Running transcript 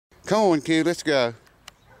Come on, kid, let's go.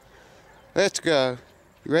 Let's go.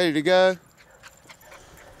 You ready to go?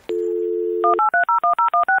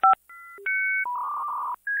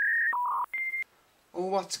 Oh,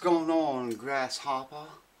 what's going on, grasshopper?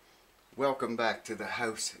 Welcome back to the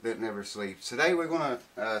house that never sleeps. Today we're going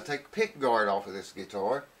to take the pick guard off of this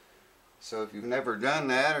guitar. So if you've never done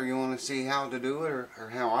that, or you want to see how to do it,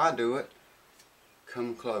 or how I do it,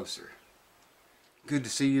 come closer. Good to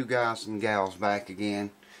see you guys and gals back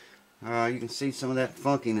again. You can see some of that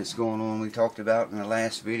funkiness going on we talked about in the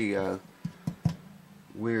last video.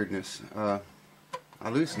 Weirdness. I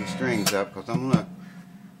loosen the strings up because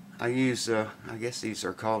I use, I guess these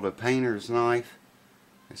are called a painter's knife.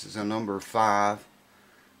 This is a number 5.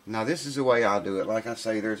 Now this is the way I do it. Like I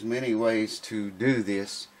say, there's many ways to do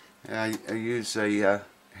this. I use a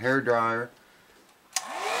hair dryer,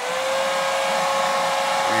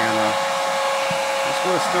 and just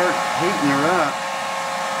going to start heating her up,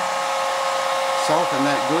 soften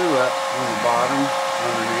that glue up on the bottom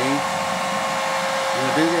underneath. I'm going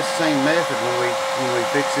to do this same method when we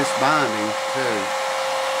fix this binding too.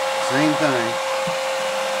 Same thing.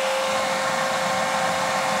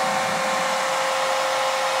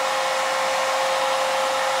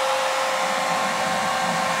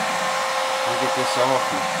 Get this off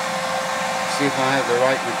and see if I have the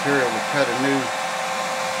right material to cut a new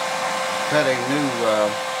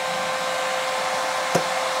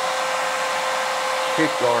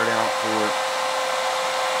pick guard out for it.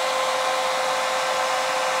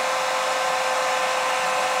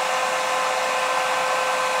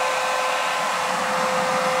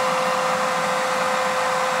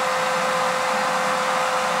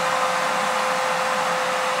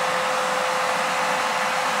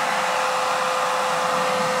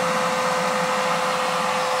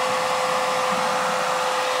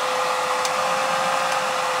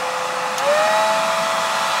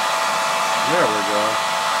 There we go.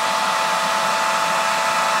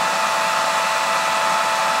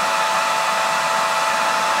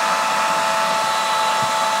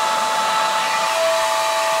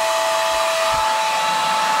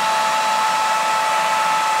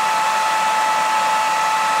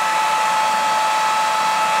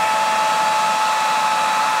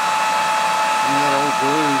 That old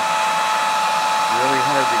glue is really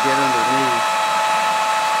hard to get underneath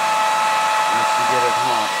once you get it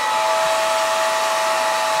hot.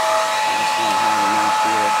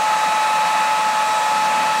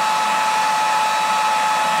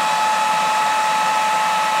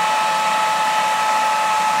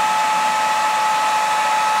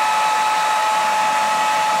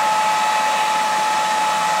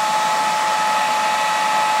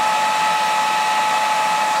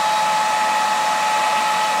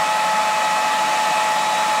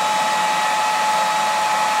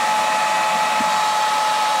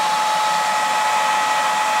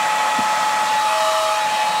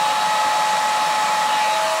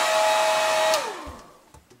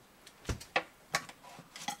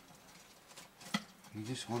 You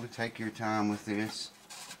just want to take your time with this.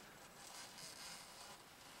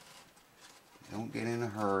 Don't get in a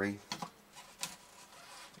hurry.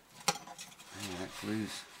 Man, that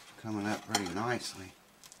glue's coming up pretty nicely.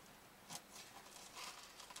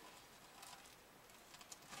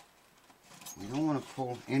 You don't want to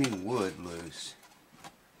pull any wood loose.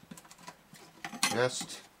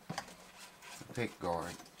 Just the pick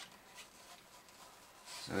guard.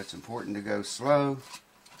 So it's important to go slow.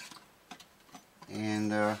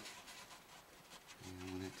 And I'm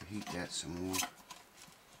going to have to heat that some more.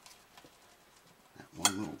 That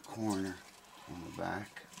one little corner on the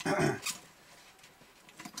back.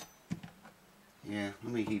 Yeah,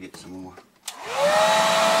 let me heat it some more.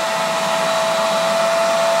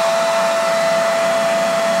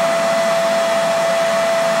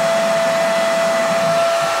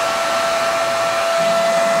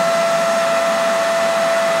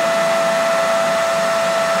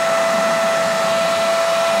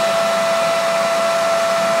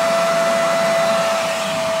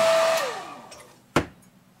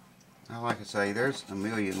 Like I say, there's a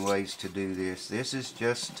million ways to do this. This is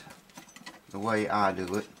just the way I do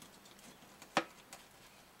it.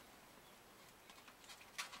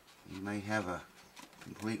 You may have a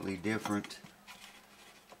completely different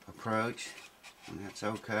approach, and that's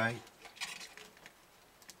okay.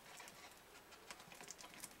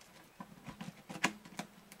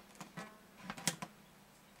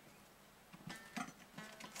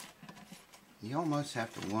 You almost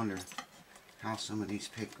have to wonder how some of these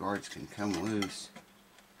pick guards can come loose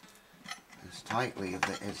as tightly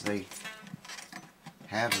as they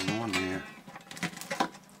have them on there.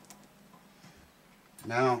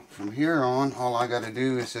 Now from here on, all I got to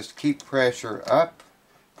do is just keep pressure up,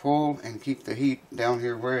 pull, and keep the heat down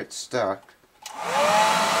here where it's stuck. It's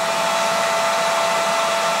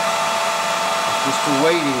just a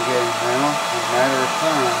waiting game now, in a matter of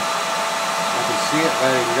time. I can see it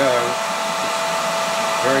letting go, just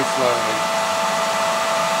very slowly.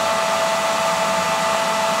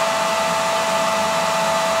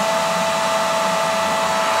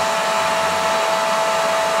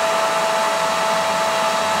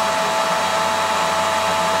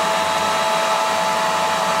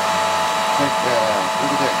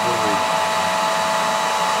 Look at that glue.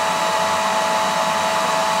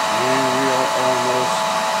 And we are almost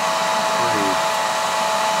free.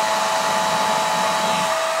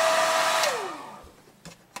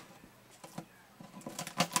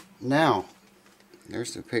 Now,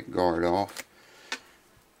 there's the pick guard off.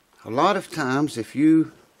 A lot of times, if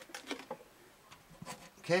you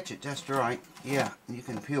catch it just right, yeah, you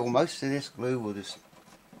can peel. Most of this glue will just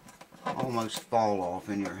almost fall off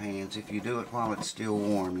in your hands. If you do it while it's still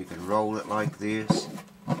warm, you can roll it like this.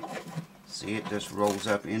 See, it just rolls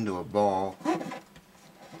up into a ball.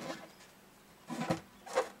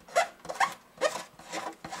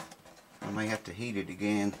 I may have to heat it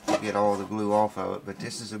again to get all the glue off of it, but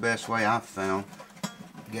this is the best way I've found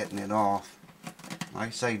getting it off. Like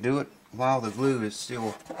I say, do it while the glue is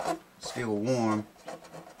still warm.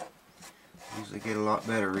 Usually get a lot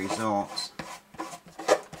better results.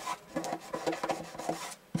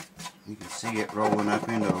 You can see it rolling up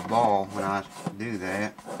into a ball when I do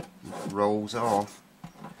that. It rolls off.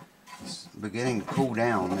 It's beginning to cool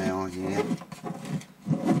down now again.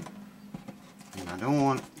 And I don't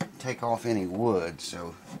want to take off any wood,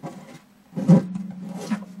 so let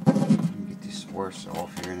me get this worst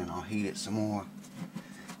off here and then I'll heat it some more.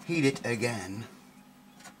 Heat it again.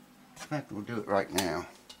 In fact, we'll do it right now.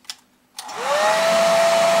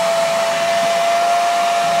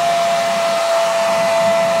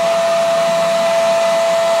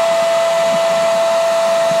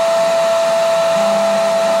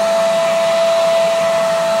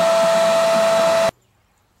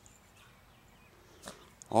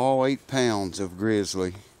 All 8 pounds of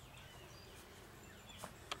grizzly.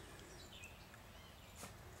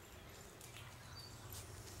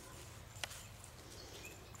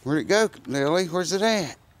 Where'd it go, Lily? Where's it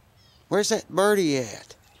at? Where's that birdie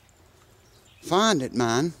at? Find it,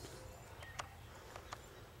 man.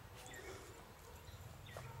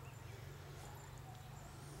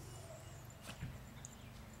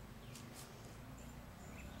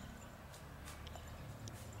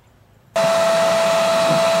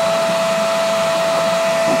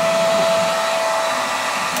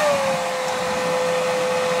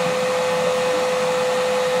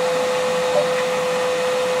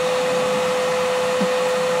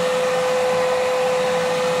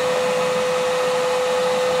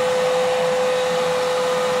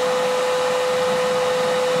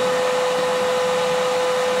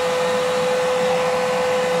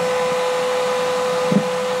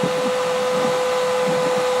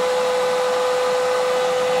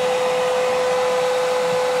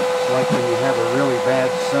 Like when you have a really bad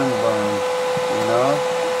sunburn, you know?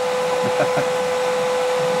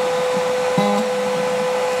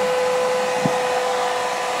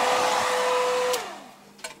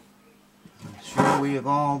 I'm sure we have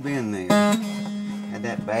all been there. Had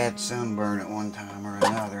that bad sunburn at one time or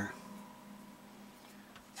another.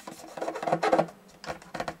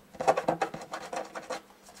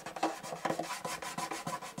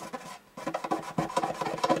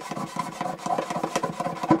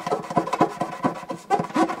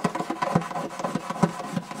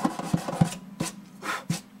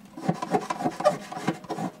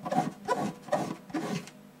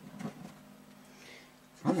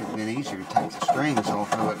 Probably would have been easier to take the strings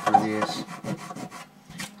off of it for this.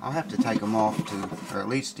 I'll have to take them off to, or at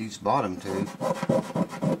least these bottom two,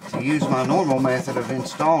 to use my normal method of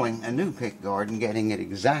installing a new pick guard and getting it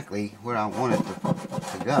exactly where I want it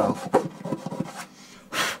to go.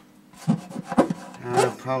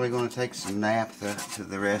 I'm probably going to take some naphtha to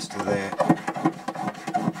the rest of that.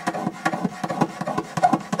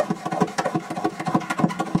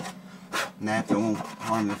 Naphtha won't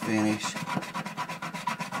harm the finish.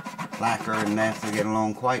 Lacquer and naphtha get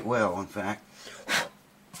along quite well, in fact.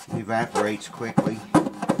 It evaporates quickly.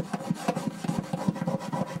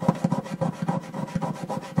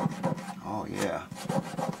 Oh yeah.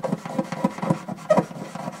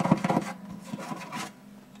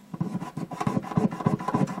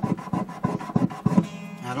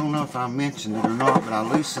 I don't know if I mentioned it or not, but I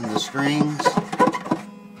loosened the strings.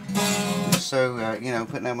 Just so, you know,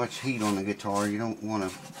 putting that much heat on the guitar, you don't want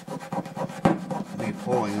to be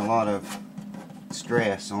pulling a lot of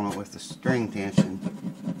stress on it with the string tension.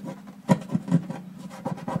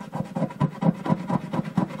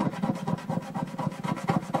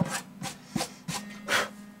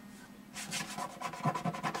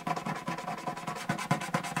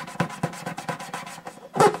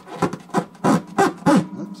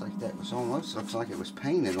 Almost looks like it was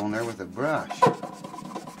painted on there with a brush.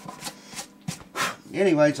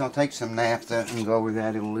 Anyways, I'll take some naphtha and go over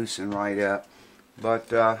that. It'll loosen right up. But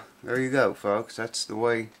there you go, folks. That's the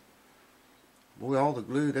way. Boy, all the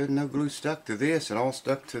glue, there's no glue stuck to this. It all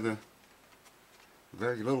stuck to the,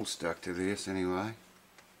 very little stuck to this anyway.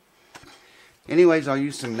 Anyways, I'll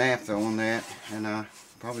use some naphtha on that, and I'm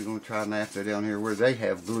probably going to try naphtha down here where they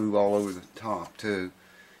have glue all over the top too.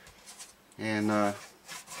 And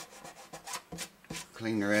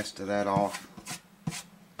clean the rest of that off,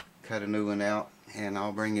 cut a new one out, and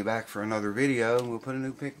I'll bring you back for another video and we'll put a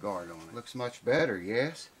new pick guard on it. Looks much better,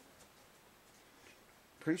 yes?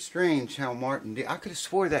 Pretty strange how Martin did. I could have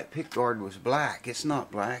swore that pick guard was black. It's not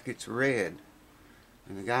black, it's red.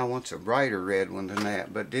 And the guy wants a brighter red one than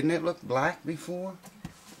that. But didn't it look black before?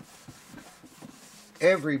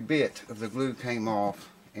 Every bit of the glue came off,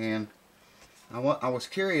 and I was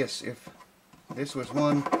curious if this was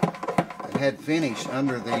one had finish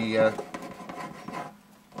under the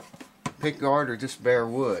pick guard or just bare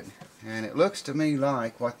wood. And it looks to me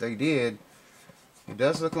like what they did, it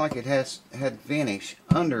does look like it had finish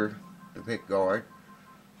under the pick guard,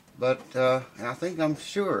 but I'm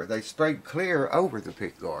sure they sprayed clear over the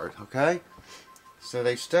pick guard. Okay, so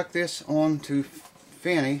they stuck this on to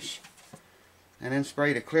finish and then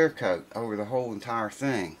sprayed a clear coat over the whole entire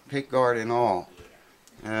thing, pick guard and all.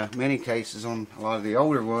 Many cases on a lot of the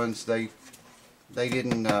older ones, they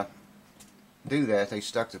didn't do that. They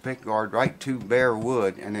stuck the pick guard right to bare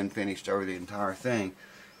wood and then finished over the entire thing.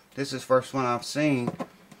 This is the first one I've seen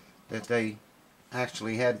that they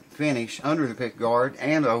actually had finish under the pick guard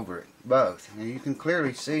and over it, both. And you can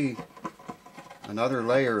clearly see another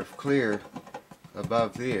layer of clear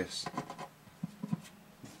above this.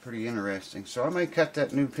 Pretty interesting. So I may cut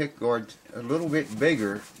that new pick guard a little bit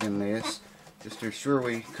bigger than this, just to ensure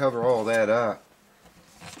we cover all that up.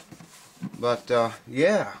 But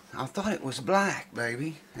yeah, I thought it was black,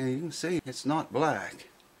 baby, and you can see it's not black.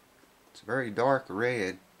 It's a very dark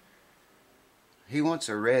red. He wants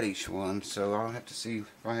a reddish one, so I'll have to see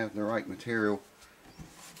if I have the right material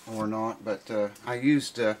or not. But I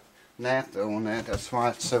used naphtha on that. That's why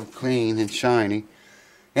it's so clean and shiny.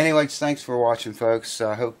 Anyways, thanks for watching, folks.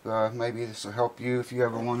 I hope maybe this will help you if you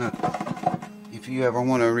ever want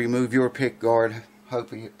to remove your pick guard.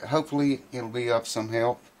 Hopefully it'll be of some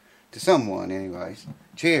help to someone. Anyways,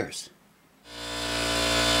 cheers.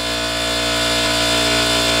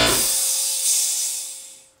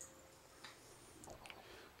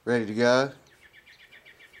 Ready to go?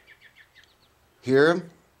 Hear 'em?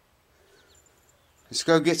 Let's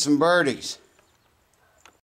go get some birdies.